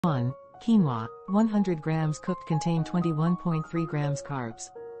1. Quinoa, 100 grams cooked contain 21.3 grams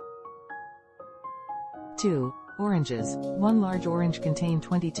carbs. 2. Oranges, 1 large orange contain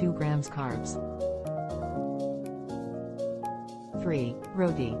 22 grams carbs. 3.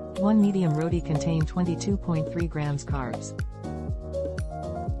 Roti, 1 medium roti contain 22.3 grams carbs.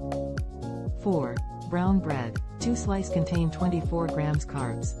 4. Brown bread, 2 slice contain 24 grams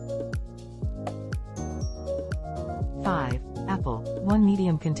carbs. 5. Apple, 1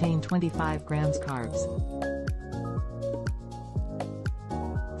 medium contain 25 grams carbs.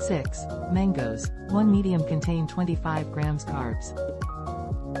 6. Mangoes, 1 medium contain 25 grams carbs.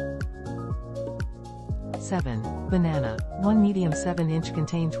 7. Banana, 1 medium 7-inch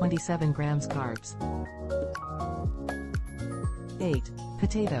contain 27 grams carbs. 8.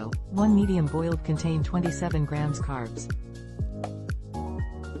 Potato, 1 medium boiled contain 27 grams carbs.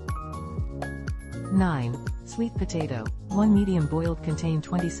 9. Sweet potato, 1 medium boiled contain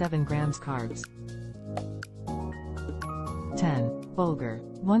 27 grams carbs. 10. Bulgur,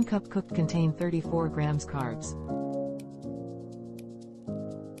 1 cup cooked contain 34 grams carbs.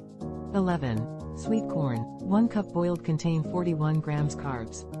 11. Sweet corn, 1 cup boiled contain 41 grams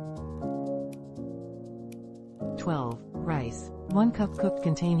carbs. 12. Rice, 1 cup cooked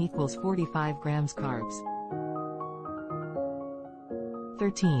contain equals 45 grams carbs.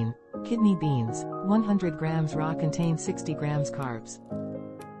 13. Kidney beans, 100 grams raw contain 60 grams carbs.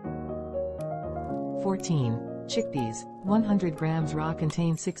 14. Chickpeas, 100 grams raw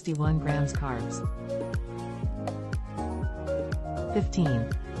contain 61 grams carbs. 15.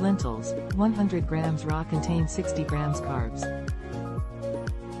 Lentils, 100 grams raw contain 60 grams carbs.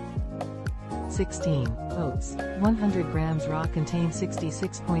 16. Oats, 100 grams raw contain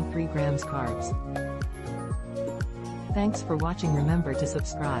 66.3 grams carbs. Thanks for watching. Remember to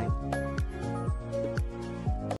subscribe.